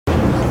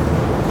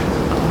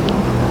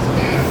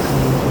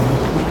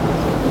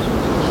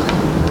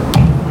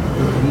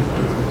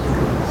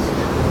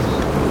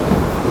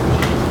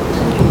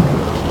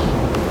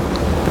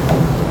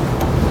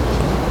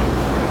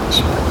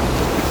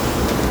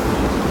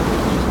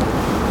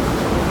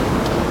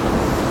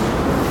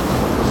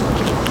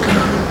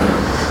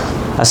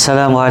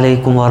السلام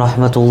عليكم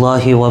ورحمة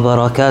الله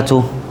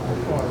وبركاته.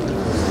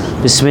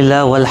 بسم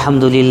الله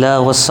والحمد لله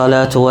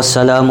والصلاة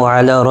والسلام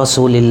على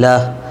رسول الله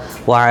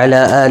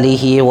وعلى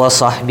آله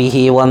وصحبه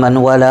ومن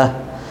والاه.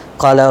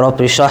 قال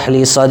رب اشرح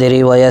لي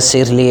صدري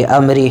ويسر لي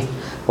أمري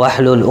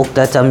واحلل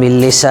عقدة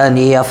من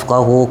لساني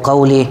يفقه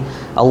قولي.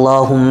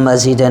 اللهم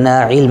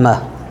زدنا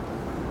علما.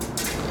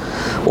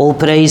 All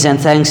praise and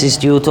thanks is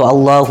due to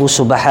Allah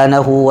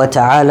subhanahu wa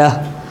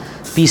ta'ala.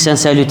 Peace and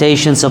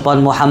salutations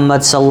upon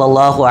Muhammad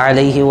sallallahu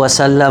alayhi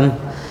wasallam,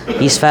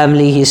 his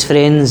family, his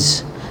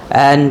friends,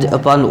 and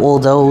upon all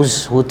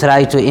those who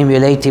try to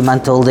emulate him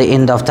until the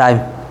end of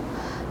time.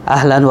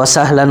 Ahlan wa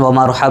sahlan wa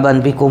marhaban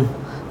bikum.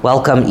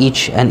 Welcome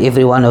each and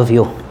every one of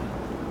you.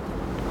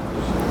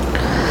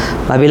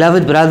 My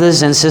beloved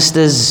brothers and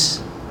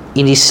sisters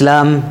in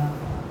Islam,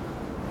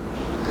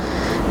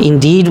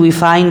 indeed we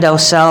find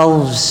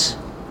ourselves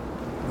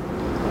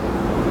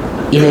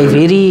in a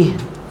very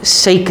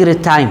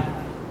sacred time.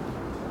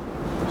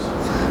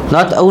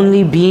 Not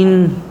only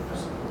being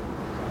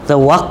the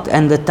waqt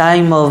and the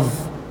time of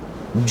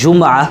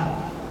Jum'ah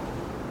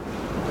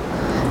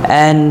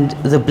and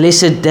the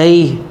blessed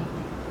day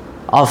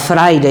of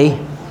Friday,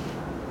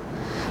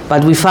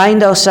 but we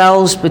find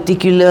ourselves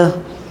particular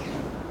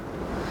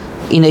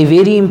in a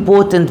very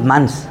important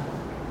month,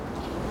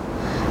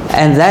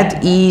 and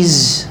that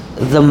is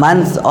the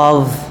month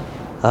of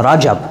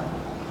Rajab.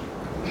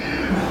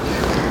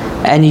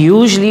 And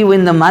usually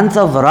when the month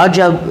of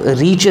Rajab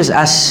reaches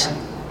us,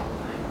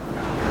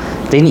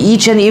 then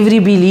each and every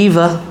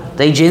believer,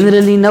 they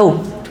generally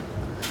know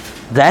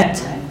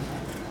that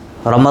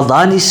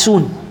Ramadan is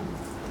soon.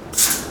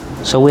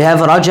 So we have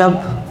Rajab,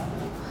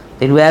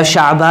 then we have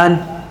Sha'ban,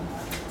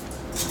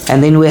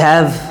 and then we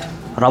have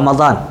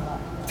Ramadan.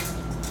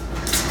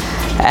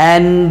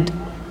 And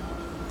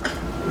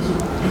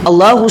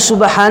Allah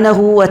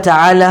subhanahu wa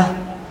ta'ala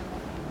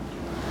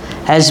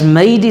has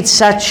made it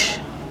such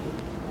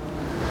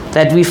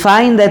that we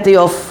find that there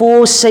are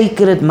 4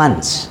 sacred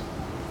months.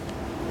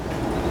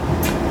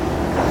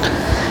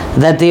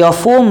 That there are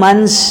 4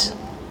 months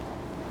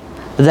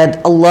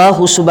that Allah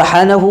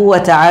subhanahu wa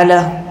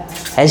ta'ala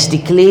has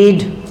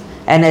declared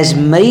and has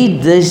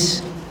made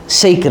this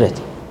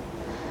sacred.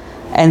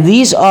 And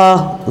these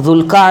are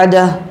Dhul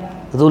Qa'dah,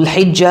 Dhul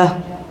Hijjah,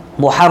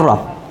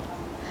 Muharram.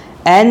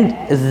 And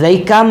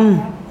they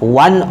come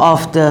one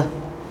after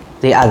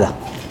the other.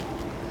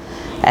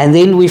 And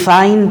then we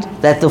find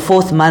that the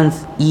 4th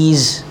month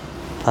is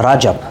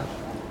Rajab.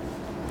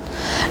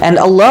 And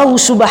Allah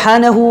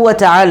subhanahu wa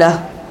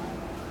ta'ala,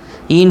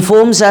 He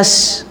informs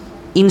us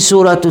in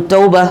Surah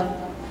At-Tawbah,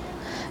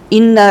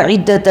 إِنَّ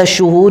عِدَّةَ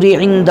الشُّهُورِ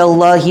عِنْدَ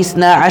اللَّهِ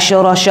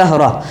 12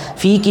 شهرا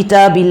في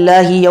كتاب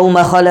الله يوم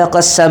خلق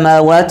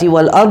السماوات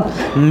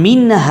والأرض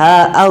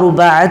منها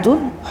 4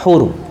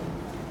 حرم.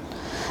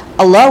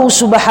 Allah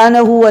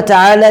subhanahu wa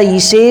ta'ala, He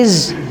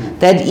says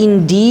that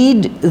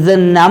indeed the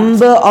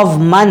number of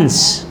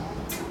months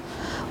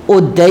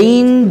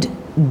ordained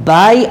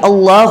by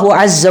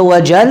Allah Azza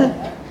wa Jal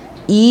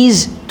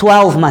is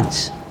 12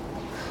 months.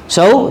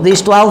 So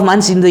there's 12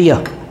 months in the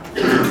year.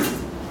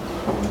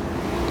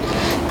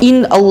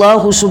 In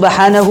Allah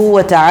subhanahu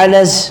wa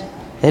ta'ala's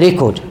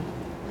record.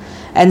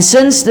 And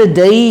since the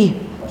day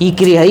He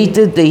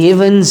created the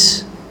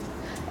heavens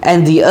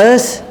and the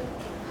earth,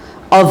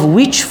 of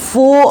which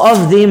 4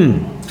 of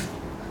them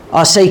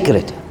are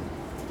sacred.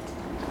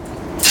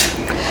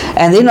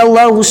 And then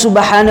Allah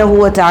subhanahu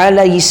wa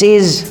ta'ala, He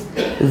says,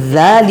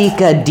 ذَلِكَ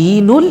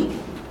دِينُ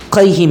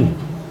الْقَيِّمِ.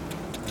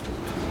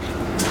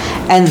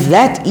 And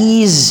that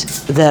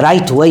is the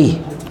right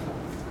way.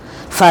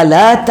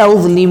 فَلَا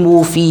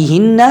تَظْلِمُوا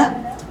فِيهِنَّ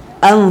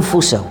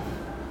أَنفُسَهُمْ.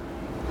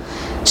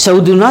 So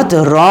do not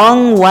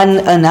wrong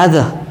one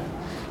another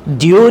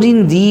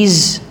during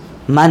these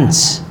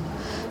months.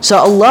 So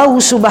Allah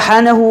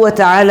subhanahu wa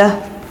ta'ala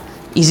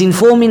is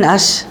informing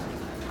us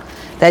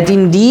that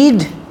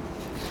indeed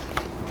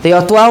there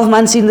are 12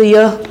 months in the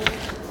year.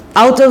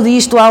 Out of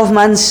these 12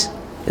 months,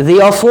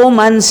 there are 4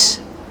 months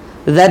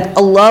that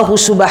Allah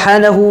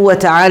subhanahu wa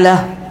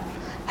ta'ala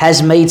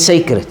has made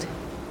sacred.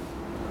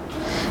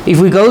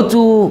 If we go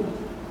to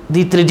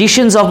the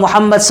traditions of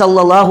Muhammad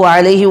sallallahu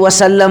alayhi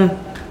wasallam,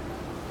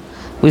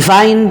 we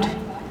find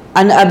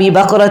an Abi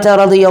Bakrata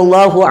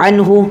radiyallahu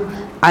anhu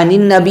عن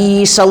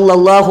النبي صلى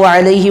الله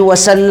عليه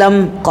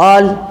وسلم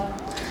قال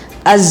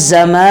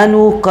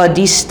الزمان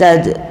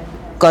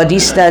قد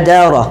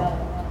استدار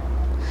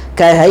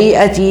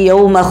كهيئة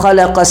يوم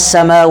خلق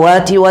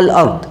السماوات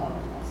والأرض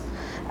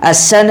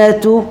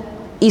السنة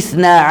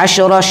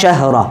 12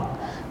 شهرا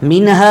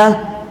منها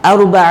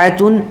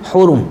 4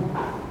 حرم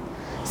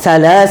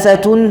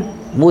 3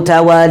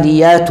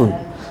 متواليات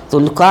ذو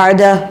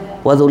القعدة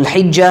وذو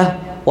الحجة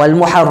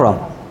والمحرم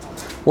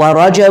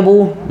ورجب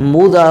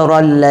مضر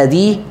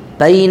الذي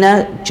بين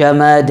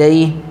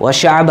جمادي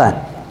وشعبان.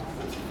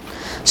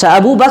 So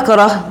Abu Bakr,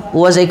 who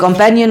was a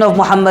companion of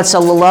Muhammad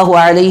sallallahu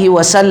alayhi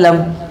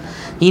wasallam,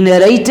 he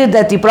narrated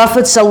that the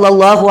Prophet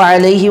sallallahu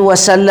alayhi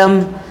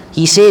wasallam,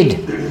 he said,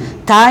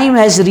 time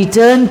has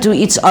returned to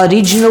its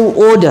original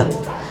order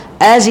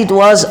as it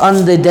was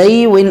on the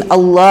day when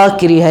Allah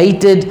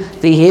created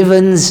the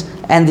heavens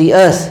and the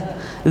earth.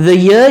 The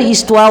year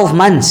is 12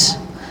 months,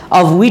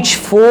 of which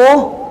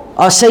 4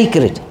 are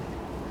sacred.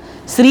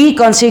 3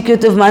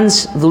 consecutive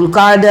months, Dhul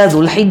Qa'dah,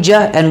 Dhul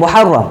Hijjah and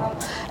Muharram,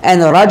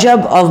 and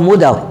Rajab of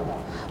Mudar,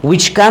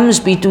 which comes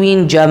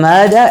between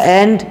Jamada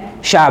and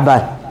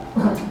Sha'ban.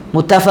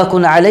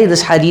 Muttafaqun alayh,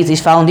 this hadith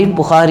is found in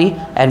Bukhari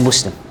and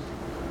Muslim.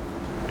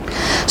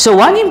 So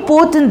one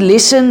important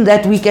lesson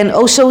that we can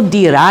also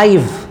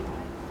derive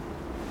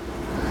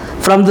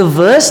from the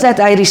verse that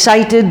I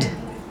recited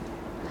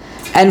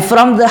and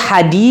from the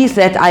hadith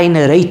that I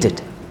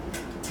narrated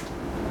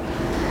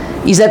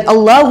is that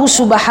Allah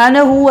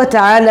subhanahu wa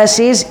ta'ala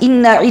says,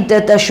 Inna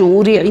iddata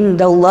shuhuri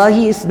inda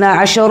Allahi ithna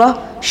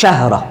ashara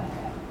shahra.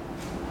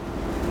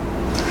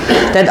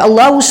 That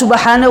Allah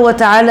subhanahu wa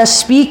ta'ala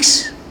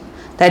speaks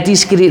that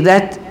is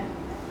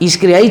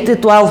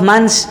created 12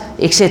 months,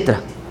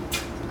 etc.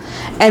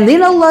 And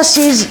then Allah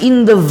says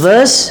in the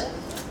verse,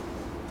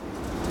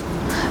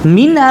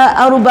 Minha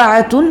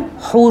arba'atun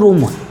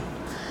hurumun.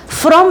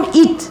 From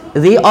it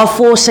there are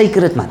 4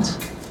 sacred months.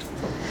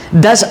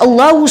 Does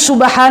Allah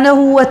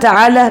subhanahu wa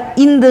ta'ala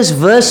in this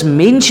verse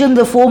mention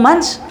the 4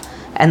 months?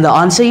 And the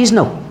answer is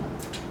no.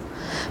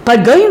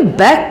 But going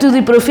back to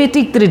the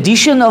prophetic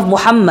tradition of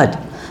Muhammad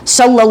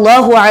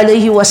sallallahu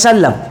alayhi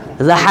wasallam,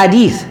 the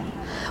hadith,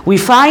 we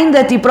find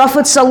that the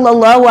Prophet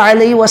sallallahu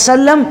alayhi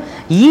wasallam,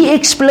 he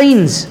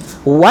explains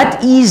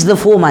what is the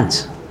 4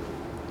 months.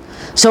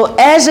 So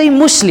as a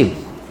Muslim,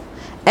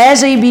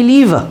 as a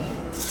believer,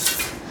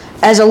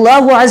 as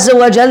Allah Azza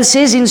wa Jal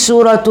says in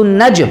Surah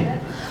An-Najm,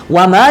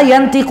 وَمَا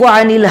يَنْتِقُ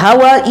عَنِ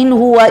الْهَوَىٰ إِنْ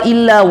هُوَ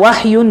إِلَّا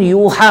وَحْيٌ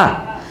يُوحَىٰ.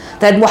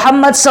 That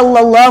Muhammad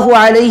sallallahu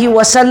alayhi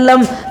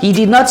wasallam, he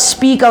did not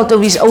speak out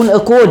of his own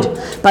accord,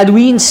 but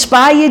we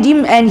inspired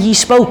him and he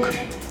spoke.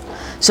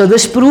 So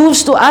this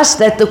proves to us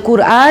that the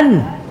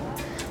Quran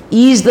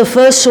is the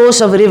first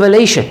source of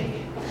revelation,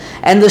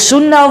 and the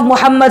Sunnah of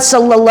Muhammad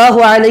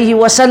sallallahu alayhi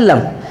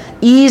wasallam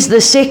is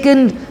the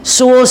second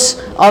source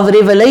of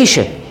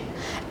revelation.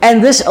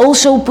 And this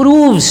also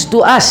proves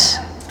to us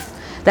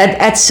that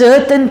at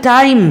certain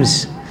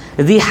times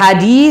the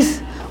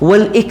hadith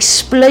will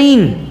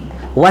explain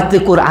what the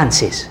Quran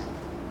says.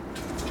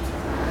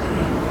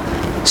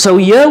 So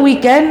here we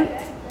can,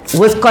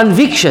 with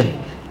conviction,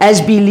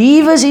 as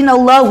believers in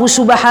Allah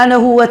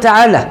subhanahu wa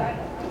ta'ala,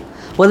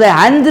 with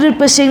 100%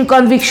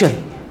 conviction,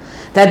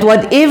 that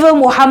whatever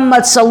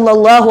Muhammad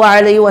sallallahu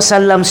alayhi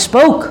wasallam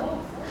spoke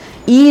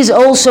is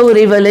also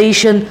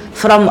revelation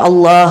from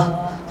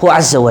Allah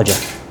Azza wa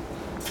Jalla.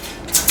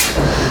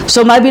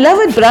 So my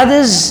beloved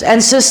brothers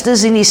and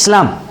sisters in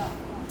Islam,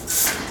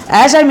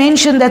 as I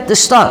mentioned at the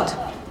start,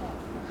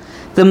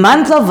 the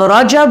month of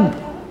Rajab,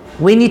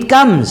 when it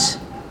comes,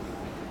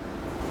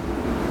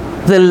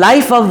 the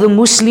life of the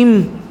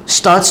Muslim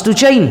starts to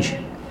change,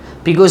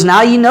 because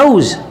now he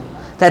knows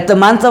that the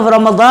month of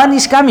Ramadan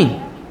is coming.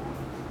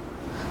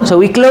 So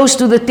we're close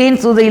to the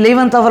 10th or the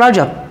 11th of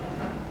Rajab.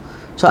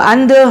 So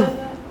under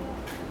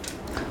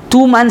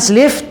 2 months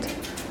left,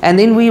 and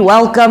then we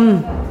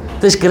welcome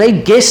this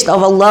great guest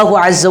of Allah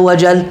Azza wa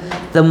Jal,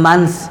 the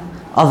month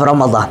of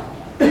Ramadan.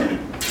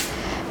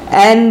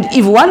 And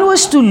if one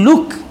was to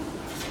look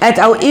at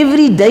our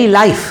everyday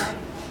life,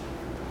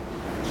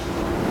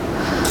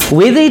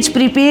 whether it's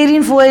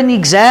preparing for an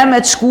exam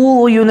at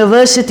school or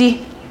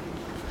university,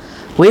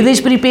 whether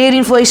it's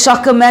preparing for a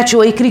soccer match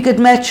or a cricket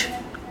match,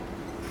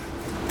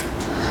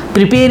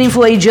 preparing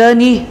for a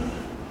journey,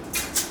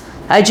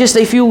 just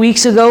a few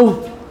weeks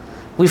ago,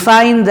 we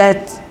find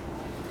that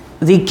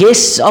the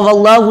guests of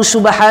Allah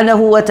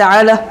subhanahu wa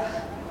ta'ala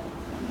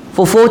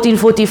for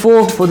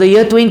 1444, for the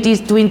year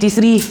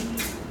 2023,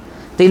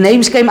 their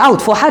names came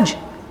out for Hajj.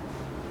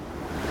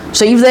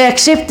 So if they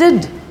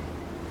accepted,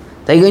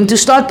 they're going to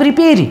start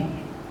preparing.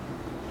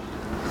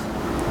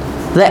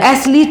 The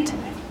athlete,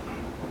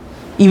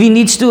 if he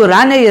needs to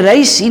run a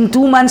race in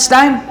 2 months'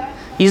 time,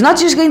 he's not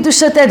just going to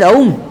sit at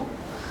home,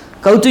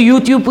 go to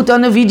YouTube, put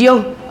on a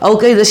video,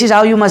 okay, this is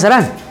how you must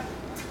run.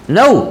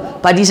 No,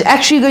 but he's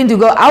actually going to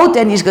go out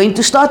and he's going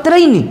to start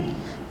training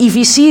if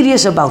he's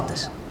serious about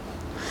this.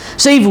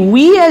 So if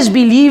we as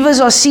believers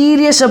are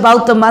serious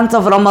about the month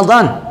of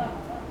Ramadan,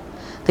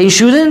 then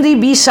shouldn't there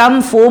be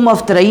some form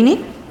of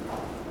training?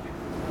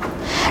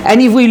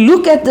 And if we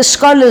look at the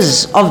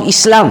scholars of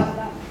Islam,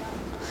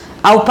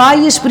 our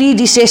pious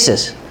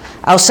predecessors,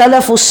 our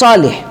Salafus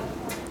Salih,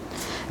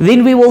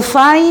 then we will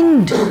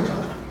find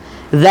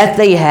that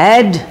they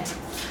had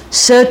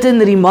certain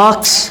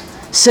remarks,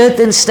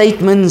 certain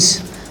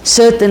statements,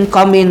 certain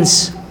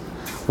comments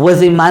with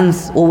the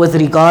month, or with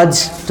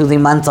regards to the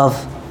month of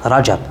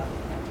Rajab.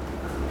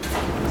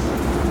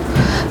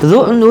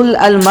 Dhu'nul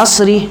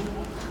al-Masri,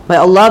 may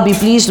Allah be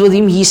pleased with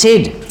him, he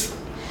said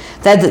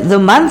that the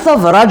month of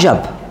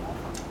Rajab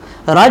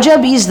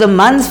is the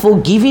month for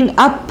giving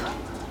up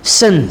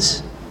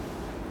sins.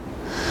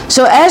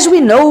 So as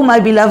we know, my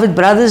beloved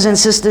brothers and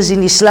sisters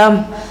in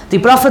Islam, the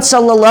Prophet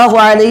sallallahu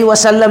alaihi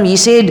wasallam, he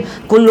said,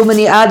 "Kullu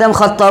bani Adam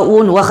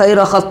khatta'un wa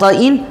khayra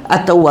khatta'in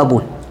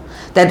at-tawwabun."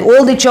 that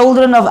all the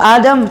children of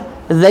Adam,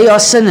 they are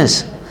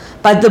sinners.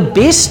 But the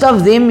best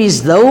of them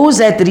is those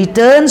that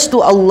returns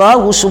to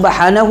Allah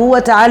subhanahu wa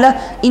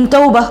ta'ala in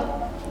tawbah.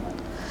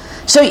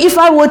 So if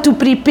I were to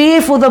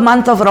prepare for the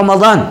month of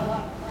Ramadan,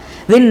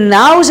 then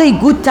now's a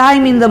good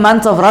time in the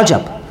month of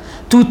Rajab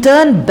to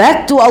turn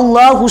back to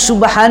Allah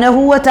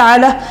subhanahu wa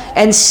ta'ala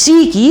and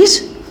seek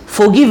His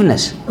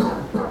forgiveness.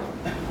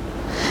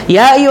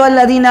 Ya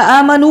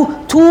ayyuhalladhina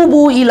amanu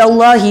tubu ila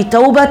Allahi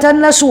tawbatan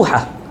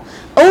nasuha.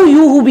 O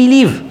you who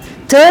believe,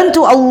 turn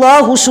to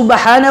Allah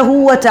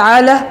subhanahu wa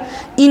ta'ala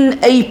in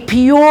a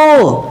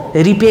pure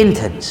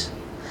repentance.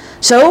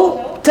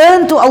 So,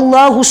 turn to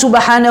Allah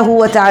subhanahu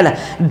wa ta'ala.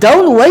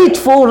 Don't wait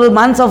for the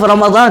month of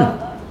Ramadan.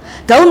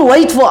 Don't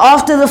wait for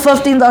after the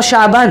 15th of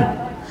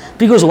Sha'ban.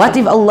 Because what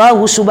if Allah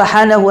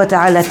subhanahu wa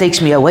ta'ala takes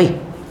me away?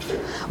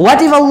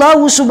 What if Allah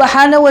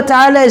subhanahu wa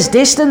ta'ala is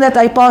destined that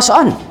I pass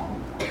on?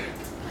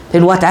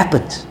 Then what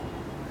happens?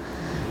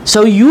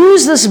 So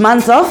use this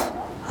month of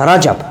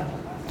Rajab.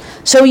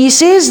 So he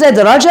says that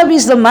Rajab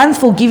is the month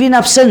for giving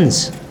up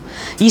sins.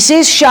 He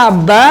says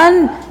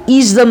Sha'ban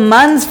is the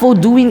month for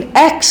doing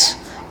acts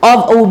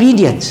of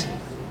obedience.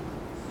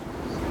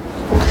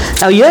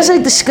 Now here's a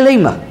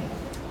disclaimer.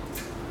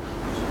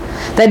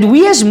 That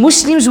we as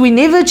Muslims, we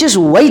never just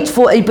wait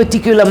for a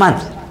particular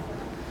month.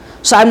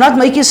 So I'm not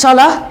making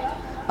salah.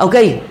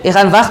 Okay, ek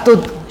gaan wag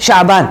tot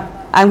Sha'ban.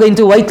 I'm going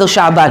to wait till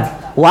Sha'ban.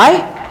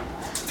 Why?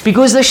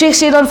 Because the Sheikh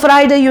said on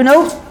Friday, you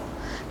know,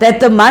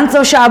 that the month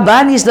of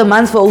Sha'ban is the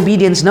month for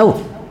obedience.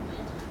 No.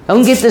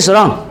 Don't get this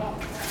wrong.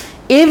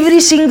 Every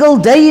single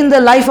day in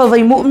the life of a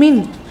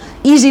mu'min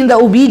is in the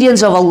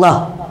obedience of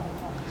Allah.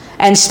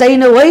 And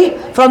staying away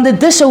from the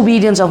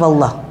disobedience of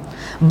Allah.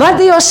 But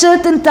there are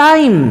certain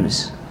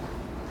times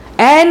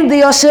and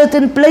there are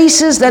certain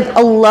places that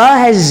Allah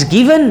has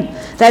given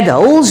that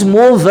holds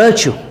more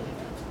virtue.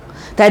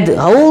 That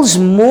holds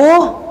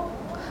more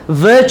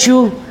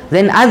virtue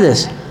than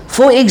others.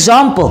 For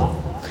example,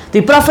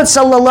 the Prophet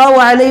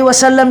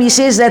ﷺ, he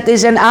says that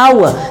there's an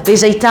hour,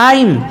 there's a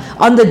time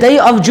on the day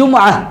of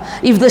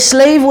Jum'ah. If the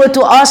slave were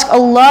to ask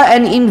Allah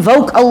and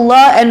invoke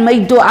Allah and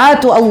make dua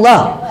to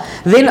Allah,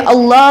 then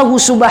Allah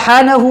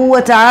subhanahu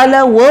wa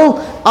ta'ala will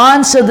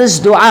answer this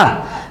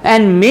dua.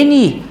 And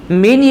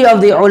many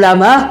of the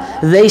ulama,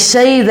 they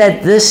say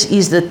that this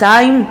is the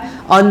time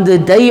on the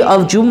day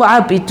of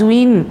Jum'ah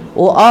between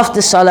or after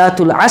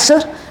Salatul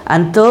Asr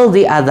until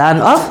the adhan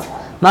of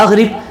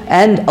Maghrib,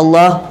 and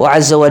Allah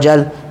Azza wa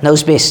Jal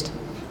knows best.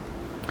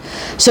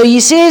 So he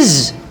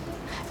says,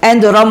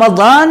 and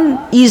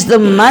Ramadan is the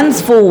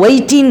month for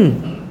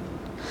waiting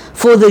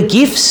for the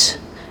gifts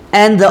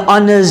and the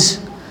honors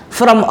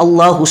from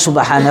Allah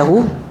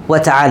subhanahu wa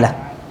ta'ala.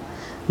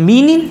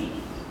 Meaning,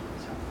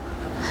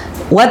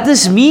 what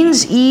this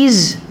means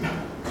is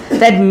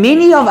that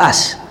many of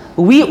us,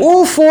 we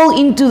all fall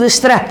into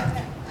this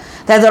trap.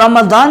 That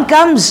Ramadan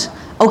comes,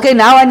 okay,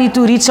 now I need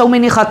to read so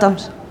many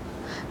khatams.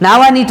 Now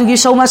I need to give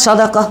so much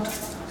sadaqah.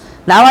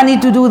 Now I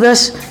need to do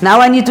this. Now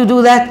I need to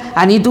do that.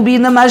 I need to be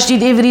in the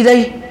masjid every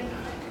day.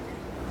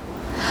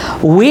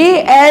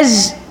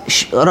 Whereas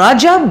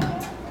Rajab,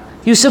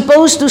 you're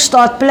supposed to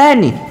start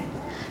planning.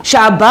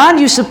 Sha'ban,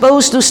 you're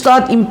supposed to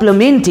start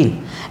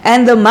implementing.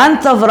 And the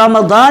month of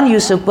Ramadan, you're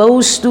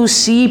supposed to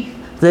seek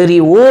the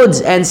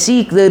rewards and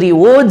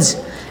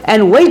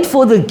and wait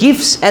for the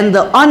gifts and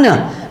the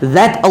honor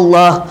that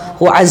Allah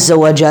Azza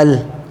wa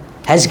Jal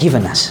has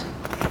given us.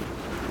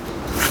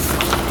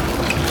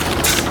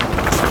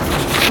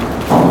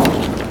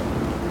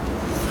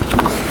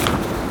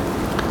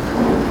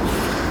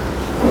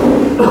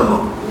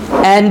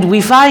 And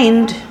we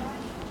find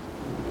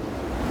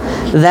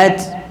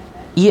that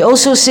he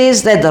also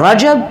says that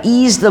Rajab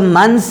is the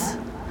month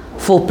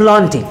for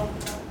planting.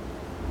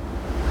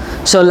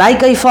 So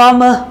like a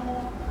farmer,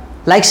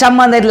 like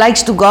someone that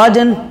likes to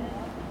garden,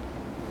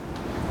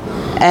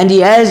 and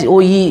he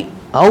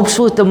hopes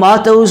for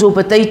tomatoes or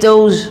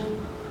potatoes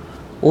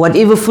or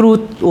whatever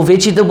fruit or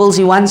vegetables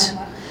he wants,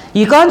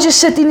 you can't just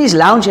sit in his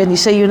lounge and he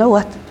say, you know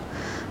what,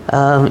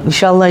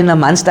 inshallah in a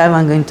month's time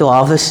I'm going to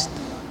harvest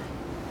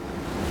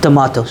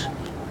tomatoes.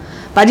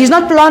 But he's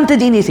not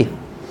planted anything.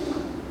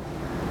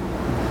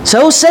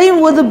 So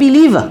same with the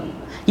believer.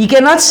 He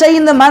cannot say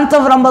in the month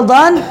of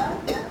Ramadan,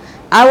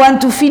 I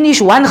want to finish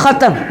one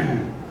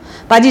khatam.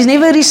 But he's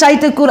never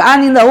recited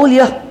Quran in the whole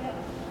year.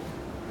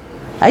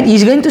 Right?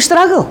 He's going to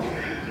struggle.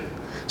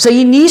 So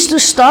he needs to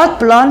start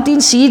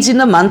planting seeds in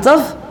the month of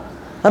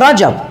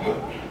Rajab.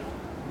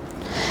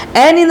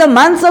 And in the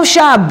month of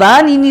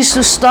Sha'ban, he needs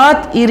to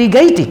start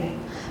irrigating.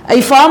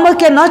 A farmer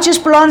cannot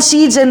just plant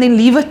seeds and then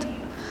leave it.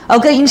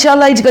 Okay,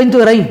 inshallah it's going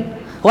to rain.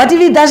 What if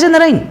it doesn't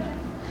rain?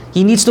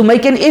 He needs to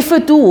make an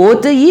effort to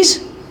water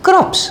his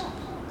crops.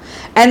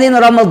 And then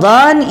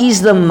Ramadan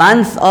is the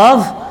month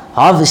of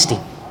harvesting.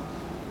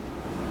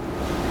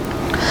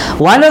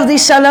 One of the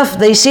Salaf,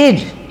 they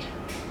said,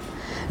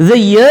 the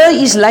year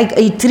is like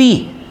a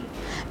tree,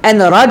 and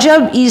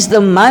Rajab is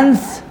the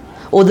month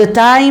or the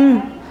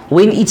time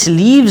when its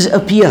leaves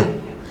appear.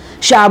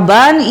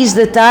 Sha'ban is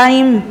the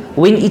time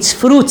when its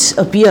fruits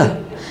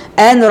appear.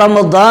 and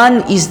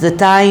Ramadan is the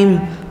time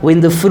when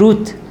the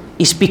fruit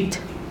is picked.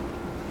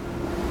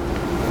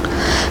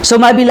 So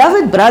my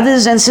beloved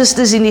brothers and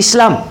sisters in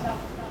Islam,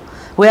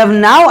 we have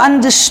now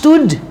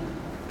understood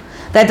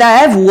that I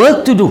have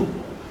work to do.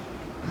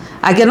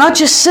 I cannot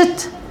just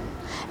sit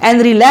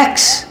and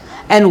relax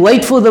and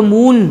wait for the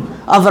moon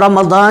of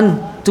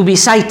Ramadan to be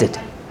sighted.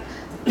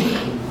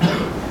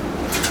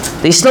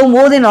 There's still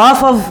more than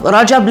half of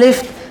Rajab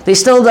left. There's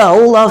still the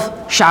whole of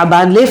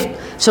Sha'ban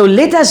left. So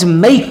let us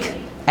make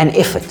an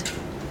effort.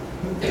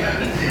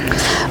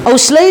 O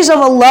slaves of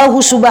Allah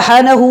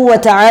subhanahu wa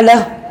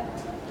ta'ala,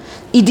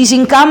 it is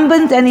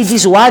incumbent and it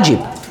is wajib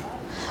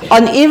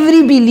on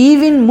every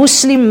believing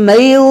Muslim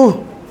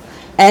male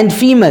and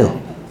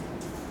female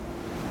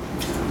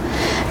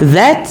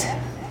that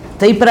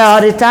they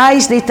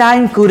prioritize their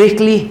time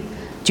correctly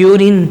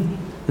during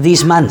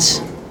these months.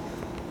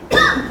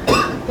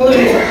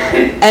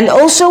 And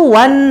also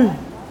one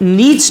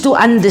needs to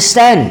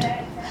understand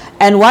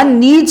and one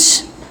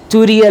needs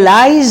to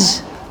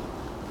realize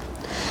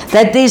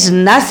that there's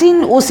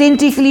nothing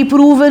authentically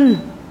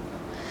proven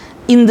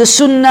in the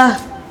sunnah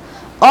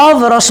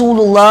of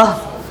Rasulullah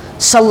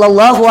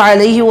sallallahu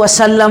alayhi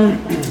wasallam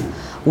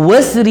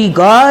with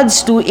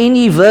regards to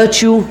any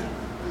virtue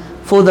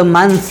for the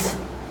month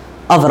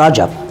of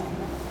Rajab.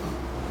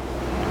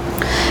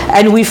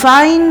 And we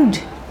find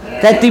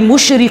that the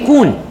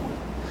mushrikun,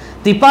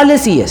 the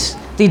polytheists,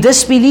 the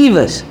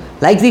disbelievers,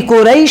 like the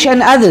Quraysh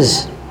and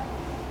others,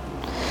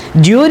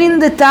 during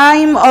the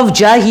time of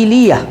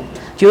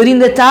Jahiliyyah, during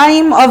the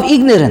time of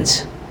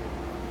ignorance,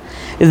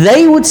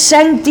 they would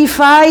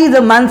sanctify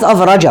the month of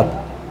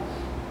Rajab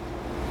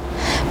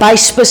by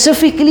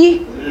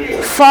specifically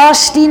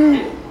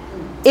fasting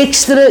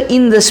extra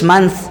in this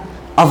month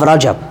of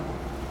Rajab.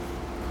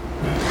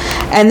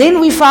 And then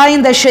we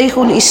find that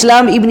Shaykhul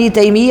Islam Ibn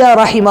Taymiyyah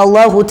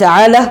rahimallahu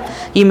ta'ala,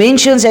 he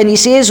mentions and he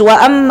says,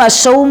 وَأَمَّا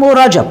صَوْمُ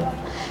رَجَبْ,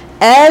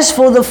 as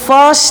for the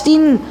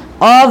fasting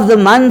of the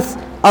month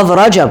of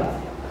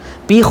Rajab,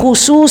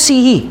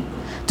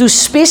 بِخُصُوصِهِ, to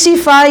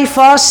specify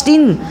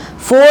fasting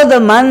for the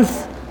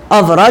month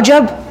of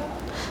Rajab,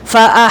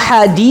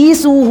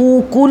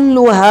 فَأَحَادِيثُهُ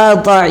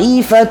كُلُّهَا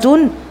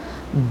ضَعِيفَةٌ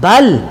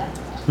بَلْ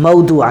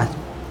مَوْضُوعًا.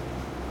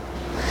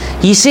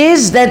 He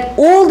says that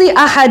all the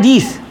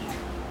ahadith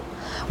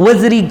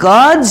with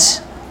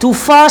regards to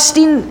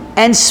fasting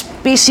and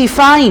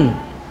specifying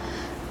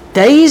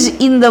days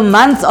in the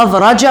month of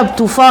Rajab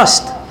to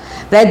fast,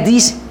 that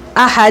these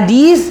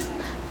ahadith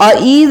are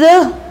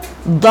either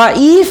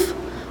da'if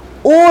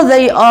or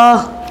they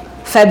are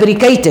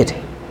fabricated.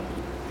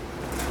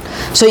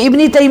 So Ibn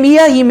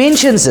Taymiyyah, he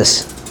mentions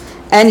this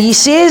and he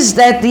says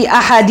that the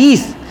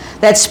ahadith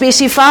that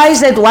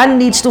specifies that one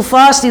needs to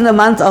fast in the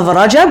month of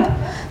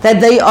Rajab, that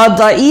they are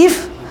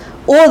da'if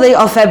or they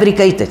are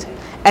fabricated.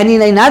 And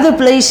in another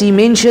place he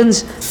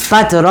mentions,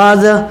 but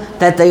rather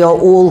that they are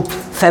all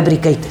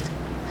fabricated.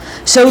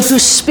 So to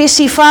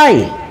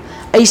specify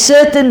a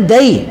certain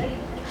day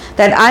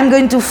that I'm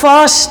going to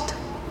fast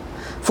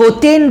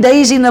for 10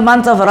 days in the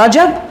month of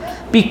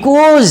Rajab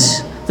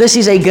because this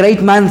is a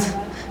great month,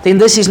 then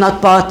this is not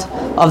part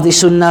of the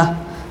sunnah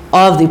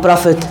of the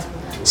Prophet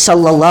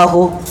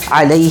sallallahu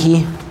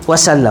alayhi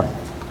wasallam.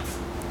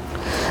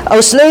 O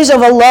slaves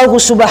of Allah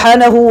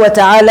subhanahu wa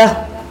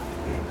ta'ala,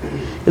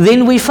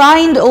 then we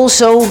find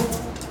also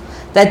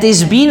that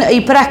there's been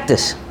a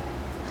practice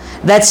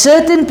that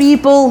certain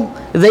people,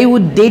 they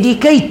would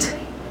dedicate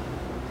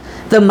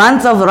the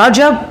month of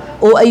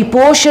Rajab or a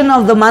portion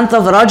of the month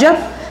of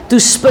Rajab to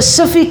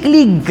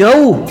specifically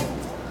go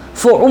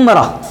for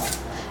Umrah,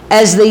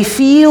 as they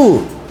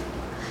feel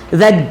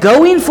that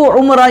going for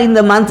Umrah in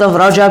the month of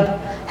Rajab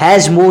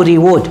has more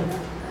reward.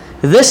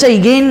 This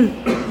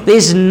again,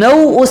 there's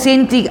no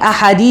authentic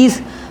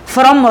ahadith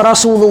from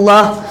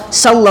Rasulullah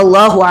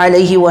sallallahu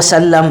alayhi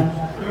wasallam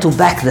to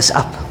back this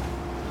up.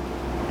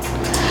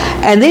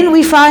 And then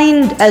we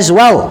find as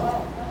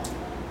well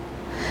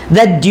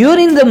that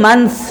during the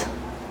month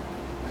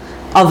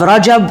of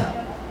Rajab,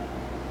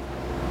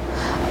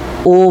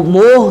 or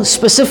more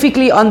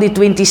specifically on the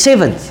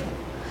 27th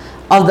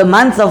of the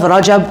month of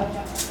Rajab,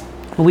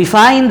 we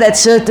find that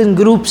certain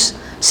groups,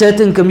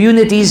 certain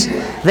communities,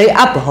 they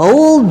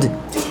uphold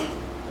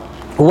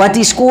what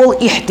is called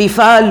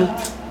ihtifal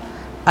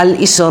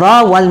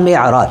al-Isra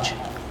wal-Mi'raj.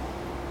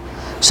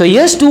 So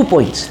here's 2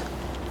 points.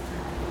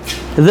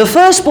 The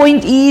first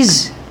point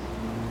is,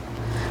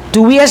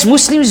 do we as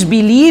Muslims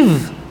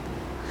believe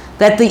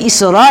that the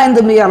Isra and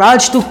the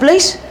Mi'raj took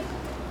place?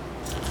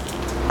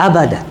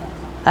 Abadan.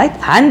 Right?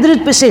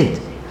 100%.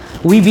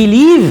 We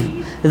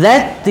believe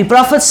that the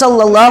Prophet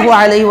sallallahu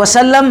alaihi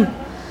wasallam,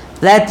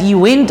 that he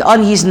went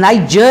on his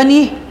night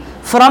journey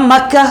from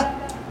Makkah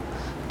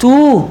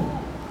to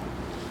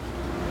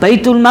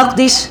Baytul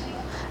Maqdis,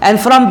 and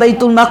from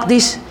Baytul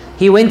Maqdis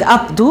he went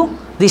up to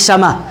the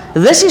Sama.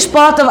 This is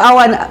part of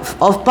our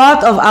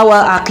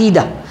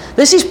aqidah.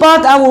 This is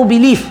part of our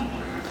belief.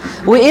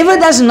 Whoever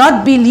does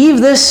not believe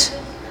this,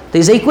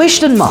 there's a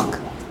question mark.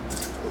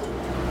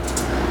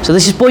 So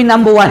this is point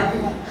number 1.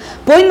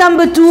 Point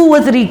number 2,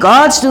 with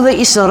regards to the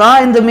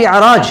Isra and the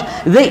Mi'raj,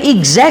 the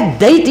exact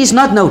date is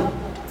not known.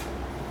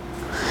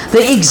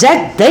 The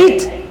exact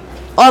date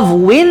of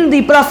when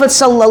the Prophet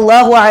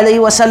sallallahu alaihi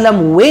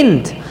wasallam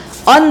went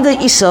on the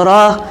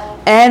Isra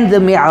and the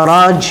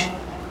Mi'raj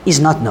is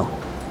not known.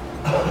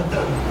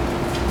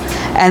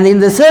 And then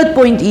the third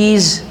point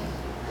is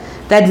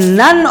that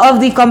none of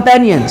the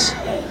companions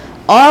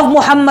of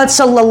Muhammad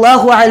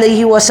sallallahu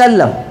alaihi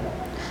wasallam,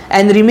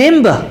 and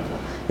remember,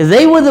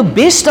 they were the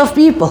best of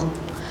people.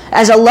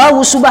 As Allah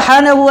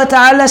subhanahu wa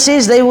ta'ala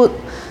says, they would,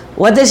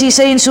 what does He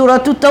say in Surah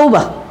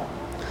At-Tawbah?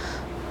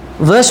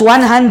 Verse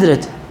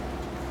 100.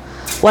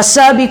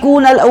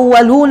 وَالسَّابِقُونَ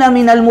الْأَوَّلُونَ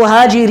مِنَ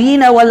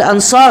الْمُهَاجِرِينَ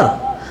وَالْأَنصَارِ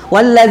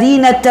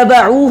وَالَّذِينَ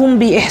اتَّبَعُوهُمْ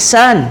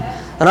بِإِحْسَانٍ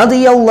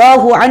رَضِيَ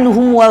اللَّهُ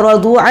عَنْهُمْ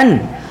وَرَضُوا عَنْهُ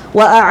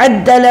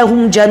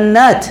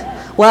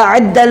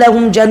وَأَعَدَّ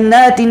لَهُمْ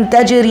جَنَّاتٍ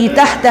تَجْرِي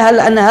تَحْتَهَا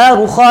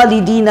الْأَنْهَارُ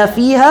خَالِدِينَ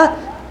فِيهَا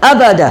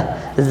أَبَدًا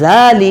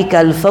ذَلِكَ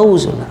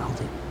الْفَوْزُ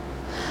الْعَظِيمُ.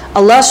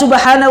 Allah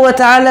subhanahu wa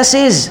ta'ala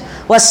says,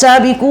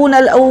 وَالسَّابِقُونَ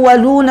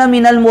الْأَوَّلُونَ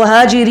مِنَ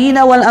الْمُهَاجِرِينَ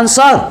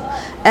وَالْأَنصَارِ.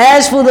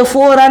 As for the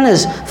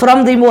forerunners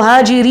from the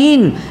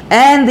Muhajirin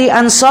and the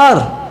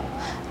Ansar,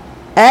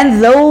 and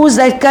those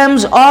that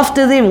comes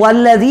after them,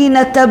 وَالَّذِينَ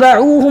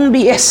اتَّبَعُوهُمْ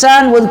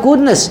بِإِحْسَانٍ, with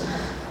goodness,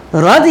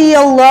 رَضِيَ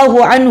اللَّهُ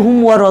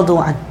عَنْهُمْ وَرَضُوا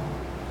عَنْهُ.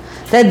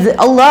 That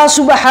Allah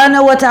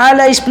subhanahu wa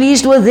ta'ala is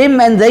pleased with them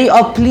and they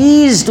are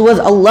pleased with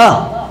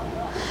Allah.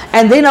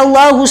 And then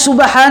Allah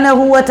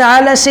subhanahu wa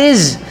ta'ala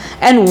says,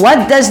 and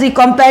what does the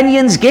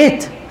companions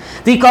get?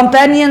 The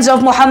companions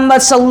of Muhammad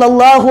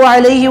sallallahu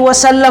alayhi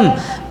wasallam,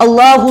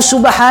 Allah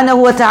subhanahu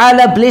wa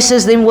ta'ala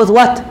blesses them with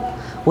what?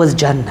 With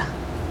Jannah.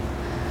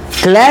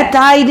 Glad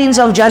tidings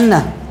of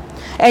Jannah.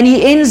 And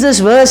He ends this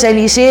verse and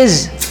He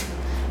says,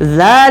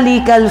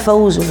 ذَلِكَ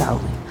الْفَوْزُ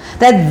الْعَظِيمُ.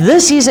 That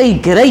this is a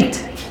great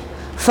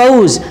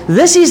fawz.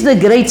 This is the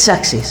great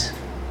success.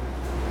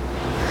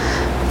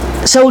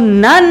 So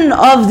none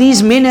of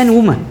these men and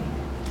women,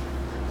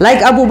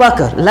 like Abu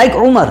Bakr, like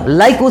Umar,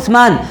 like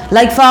Uthman,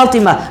 like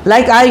Fatima,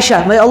 like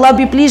Aisha, may Allah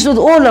be pleased with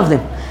all of them,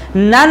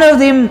 none of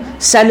them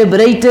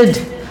celebrated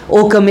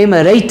or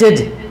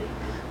commemorated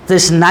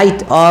this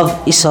night of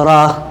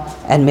Isra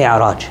and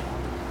Mi'raj.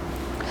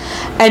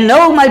 And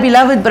now, my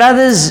beloved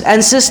brothers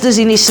and sisters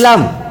in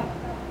Islam,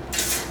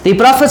 the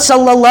Prophet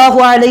sallallahu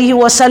alaihi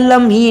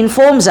wasallam, he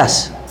informs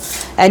us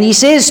and he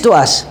says to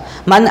us,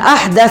 Man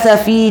ahdatha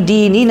fi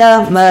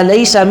dinina ma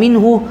laysa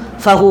minhu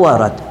fahuwa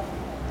rad.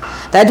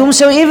 That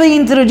whomsoever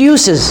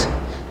introduces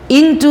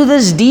into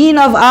this deen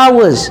of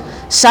ours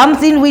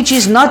something which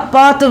is not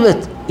part of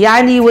it,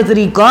 yani with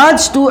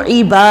regards to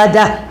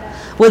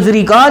ibadah, with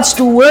regards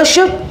to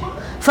worship,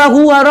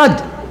 fahuwa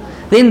rad,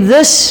 then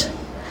this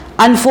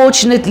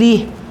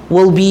unfortunately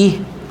will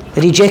be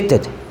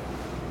rejected.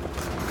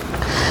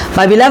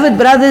 My beloved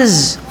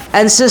brothers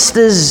and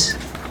sisters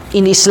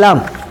in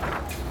Islam,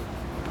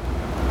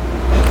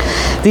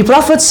 the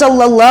Prophet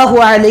sallallahu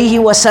alaihi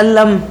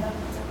wasallam,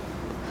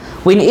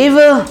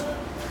 whenever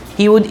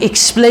he would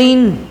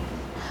explain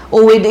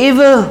or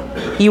whenever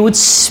he would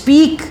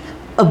speak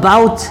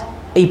about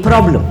a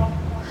problem,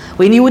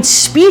 when he would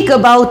speak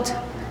about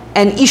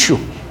an issue,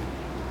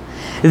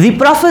 the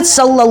Prophet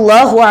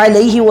sallallahu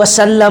alaihi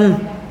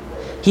wasallam,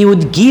 he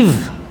would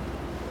give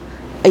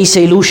a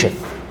solution.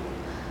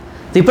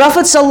 The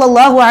Prophet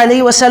sallallahu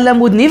alaihi wasallam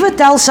would never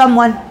tell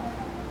someone,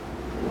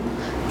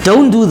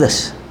 don't do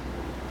this,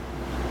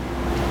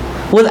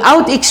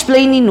 without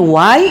explaining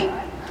why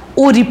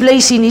or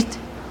replacing it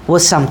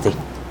with something.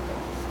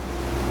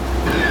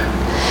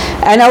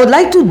 And I would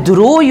like to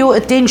draw your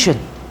attention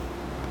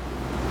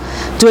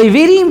to a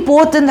very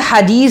important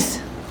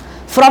hadith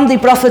from the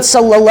Prophet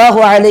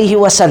sallallahu alaihi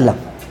wasallam.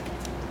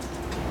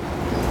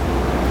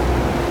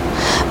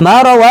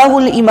 ما رواه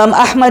الإمام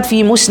أحمد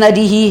في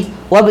مسنده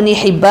وابن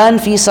حبان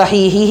في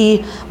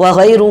صحيحه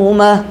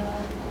وغيرهما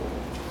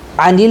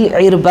عن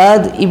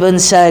العرباد ابن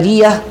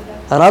سارية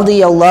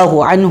رضي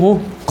الله عنه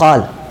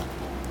قال: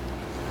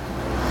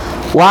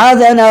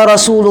 وعظنا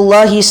رسول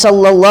الله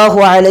صلى الله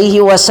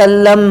عليه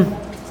وسلم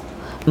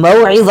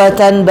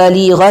موعظة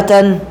بليغة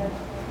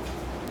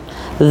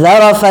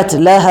ذرفت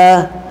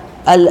لها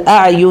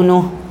الأعين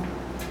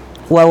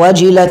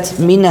ووجلت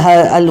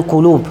منها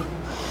القلوب.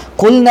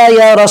 قلنا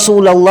يا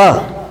رسول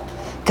الله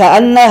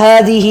كأن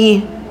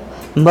هذه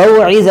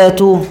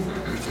موعظة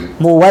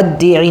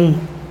مودع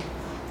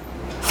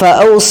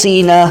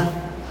فأوصينا.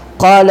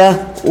 قال: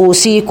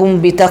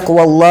 أوصيكم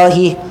بتقوى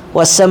الله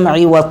والسمع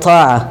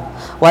والطاعة،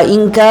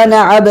 وإن كان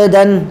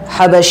عبدا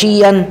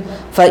حبشيا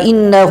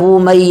فإنه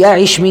من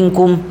يعش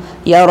منكم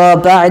يرى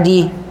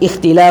بعدي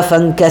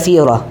اختلافا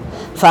كثيرا،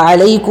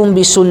 فعليكم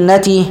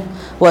بسنتي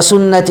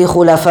وسنة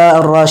خلفاء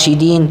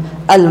الراشدين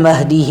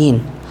المهديين،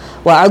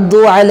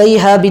 وعضوا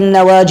عليها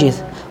بالنواجذ،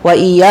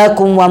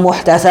 وإياكم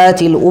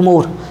ومحدثات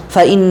الأمور،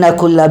 فإن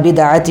كل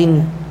بدعة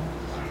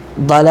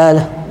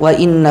ضلالة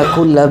وإن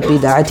كل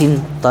بدعة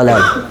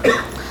ضلالة.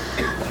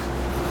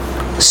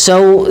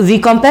 So the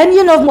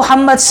companion of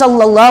Muhammad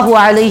sallallahu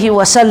alaihi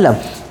wasallam,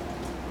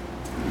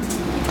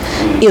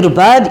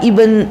 Irbad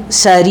ibn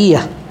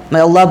Sariyah, may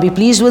Allah be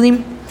pleased with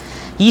him,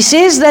 he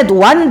says that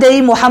one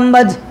day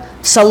Muhammad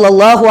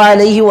sallallahu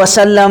alayhi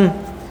wasallam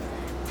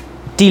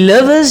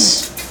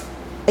delivers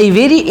a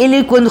very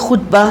eloquent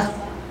khutbah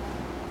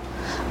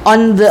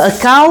on the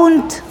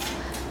account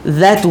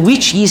that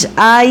which his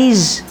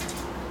eyes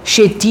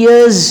shed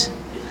tears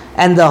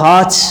and the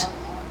hearts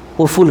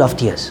were full of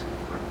tears.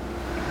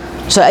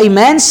 So a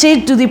man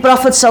said to the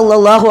Prophet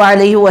sallallahu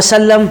alaihi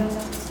wasallam,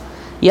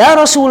 Ya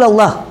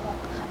Rasulullah,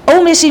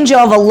 O Messenger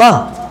of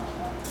Allah,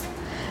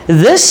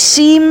 this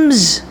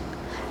seems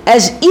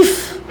as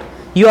if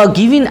you are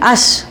giving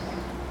us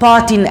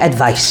parting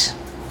advice.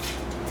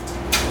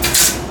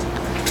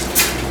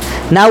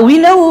 Now we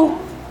know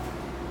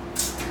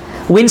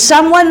when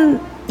someone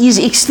is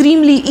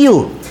extremely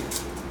ill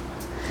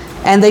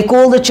and they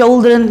call the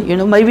children,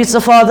 maybe it's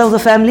the father of the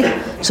family,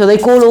 so they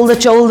call all the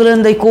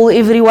children, they call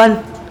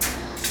everyone,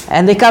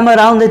 and they come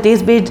around the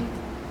deathbed.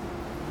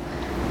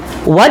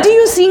 What do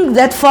you think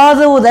that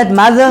father or that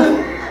mother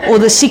or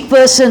the sick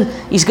person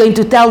is going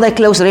to tell their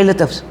close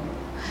relatives?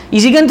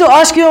 Is he going to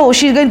ask you, or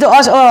she's going to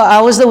ask, oh,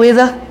 how was the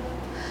weather?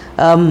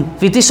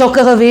 Weet jy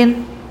sokker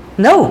gewen?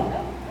 No.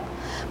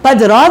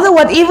 But rather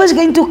whatever is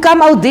going to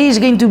come out there is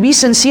going to be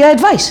sincere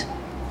advice.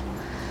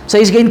 So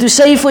he's going to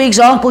say, for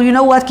example, you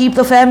know what, keep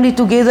the family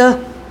together,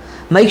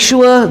 make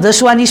sure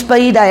this one is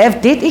paid, I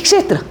have debt,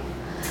 etc.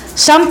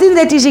 Something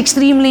that is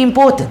extremely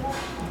important.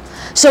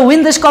 So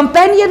when this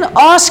companion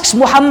asks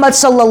Muhammad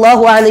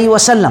sallallahu alaihi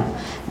wasallam,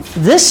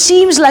 this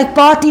seems like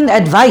parting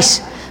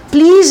advice,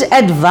 please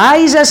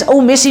advise us,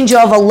 O Messenger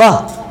of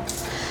Allah.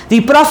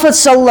 The Prophet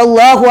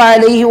sallallahu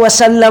alaihi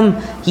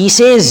wasallam, he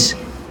says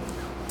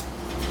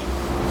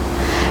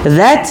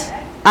that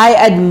I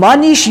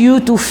admonish you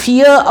to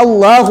fear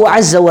Allah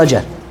Azza wa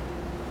Jal.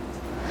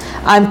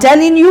 I'm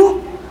telling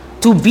you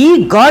to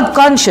be God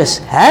conscious,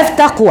 have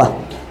taqwa.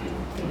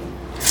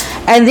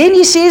 And then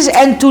he says,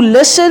 and to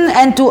listen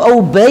and to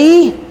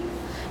obey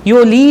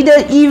your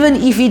leader even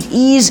if it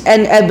is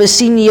an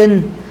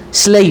Abyssinian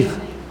slave.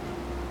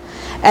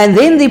 And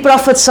then the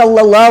Prophet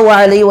sallallahu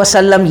alaihi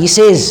wasallam, he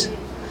says,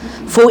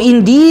 for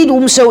indeed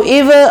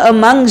whomsoever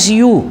amongst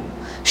you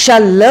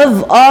shall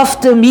live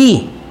after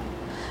me,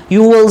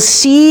 you will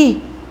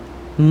see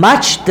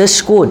much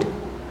discord.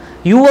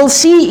 You will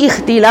see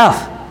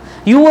ikhtilaf.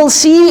 You will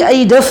see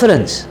a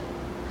difference.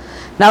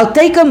 Now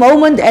take a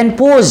moment and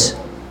pause.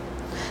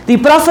 The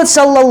Prophet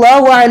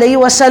sallallahu alaihi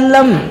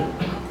wasallam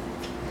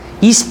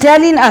is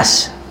telling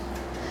us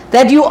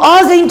that you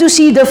are going to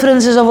see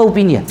differences of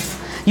opinion.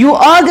 You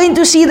are going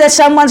to see that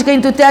someone's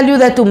going to tell you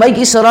that to make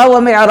Isra wa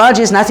Mi'raj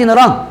is nothing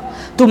wrong.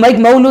 To make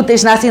Mawlud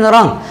is nothing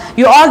wrong.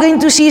 You are going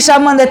to see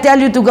someone that tell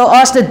you to go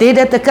ask the dead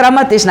at the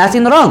Kramat, there's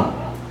nothing wrong.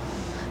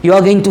 You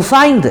are going to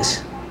find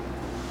this.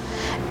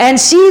 And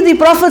see the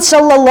Prophet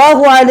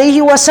sallallahu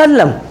alaihi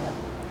wasallam,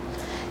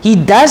 he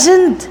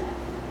doesn't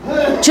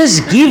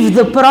just give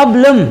the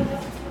problem,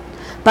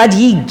 but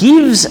he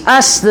gives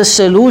us the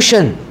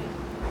solution.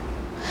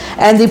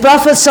 And the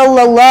Prophet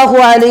sallallahu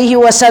alaihi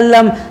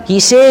wasallam, he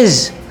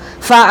says,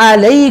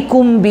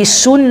 فَعَلَيْكُمْ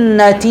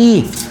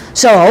بِسُنَّتِي.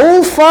 So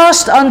hold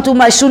fast unto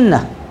my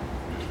sunnah.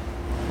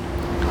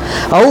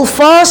 Hold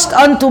fast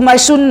unto my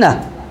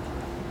sunnah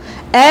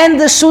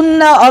and the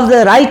sunnah of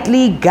the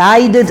rightly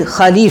guided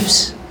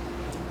Khalifs.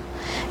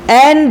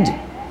 And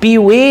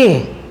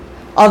beware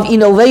of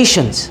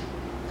innovations.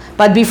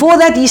 But before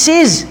that he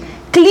says,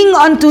 cling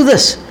onto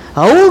this,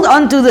 hold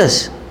onto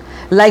this,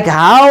 like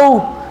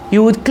how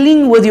you would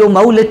cling with your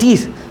molar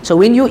teeth. So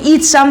when you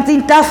eat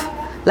something tough,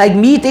 like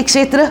meat,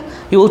 etc.,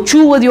 you will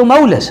chew with your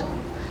molars.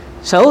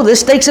 So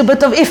this takes a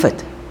bit of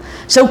effort.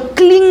 So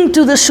cling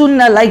to the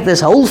sunnah like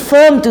this, hold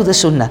firm to the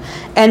sunnah,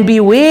 and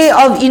beware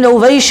of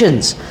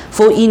innovations,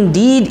 for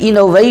indeed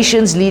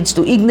innovations leads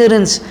to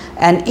ignorance,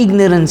 and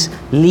ignorance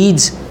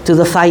leads to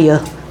the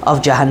fire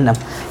of Jahannam.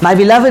 My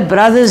beloved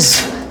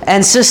brothers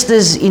and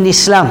sisters in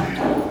Islam,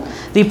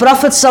 the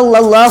Prophet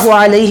sallallahu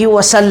alaihi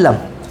wasallam,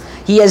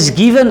 he has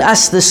given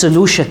us the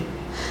solution,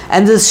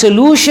 and the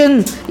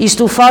solution is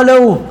to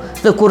follow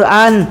the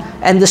Quran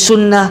and the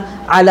Sunnah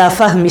ala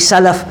fahmi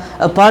salaf,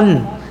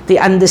 upon the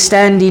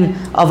understanding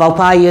of our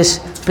pious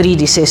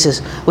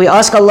predecessors. We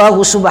ask Allah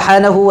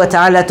subhanahu wa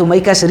ta'ala to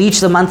make us reach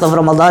the month of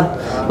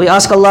Ramadan. We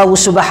ask Allah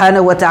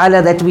subhanahu wa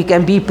ta'ala that we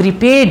can be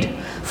prepared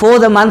for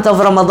the month of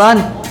Ramadan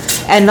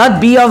and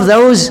not be of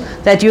those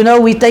that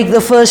we take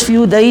the first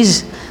few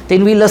days,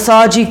 then we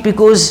lethargic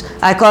because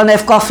I can't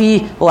have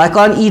coffee, or I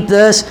can't eat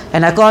this,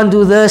 and I can't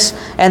do this,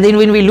 and then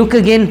when we look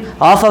again,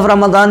 half of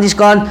Ramadan is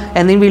gone,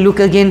 and then we look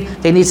again,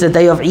 then it's the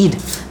day of Eid.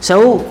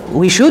 So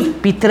we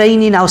should be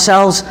training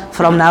ourselves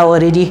from now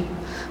already.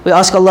 We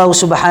ask Allah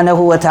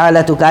subhanahu wa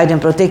ta'ala to guide and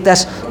protect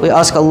us. We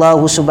ask Allah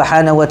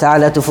subhanahu wa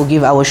ta'ala to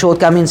forgive our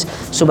shortcomings.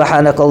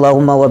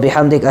 Subhanakallahumma wa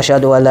bihamdik,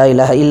 ashhadu an la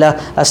ilaha illa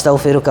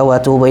astaghfiruka wa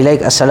atubu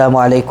ilaik.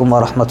 Assalamu alaikum wa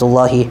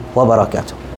rahmatullahi wa barakatuh.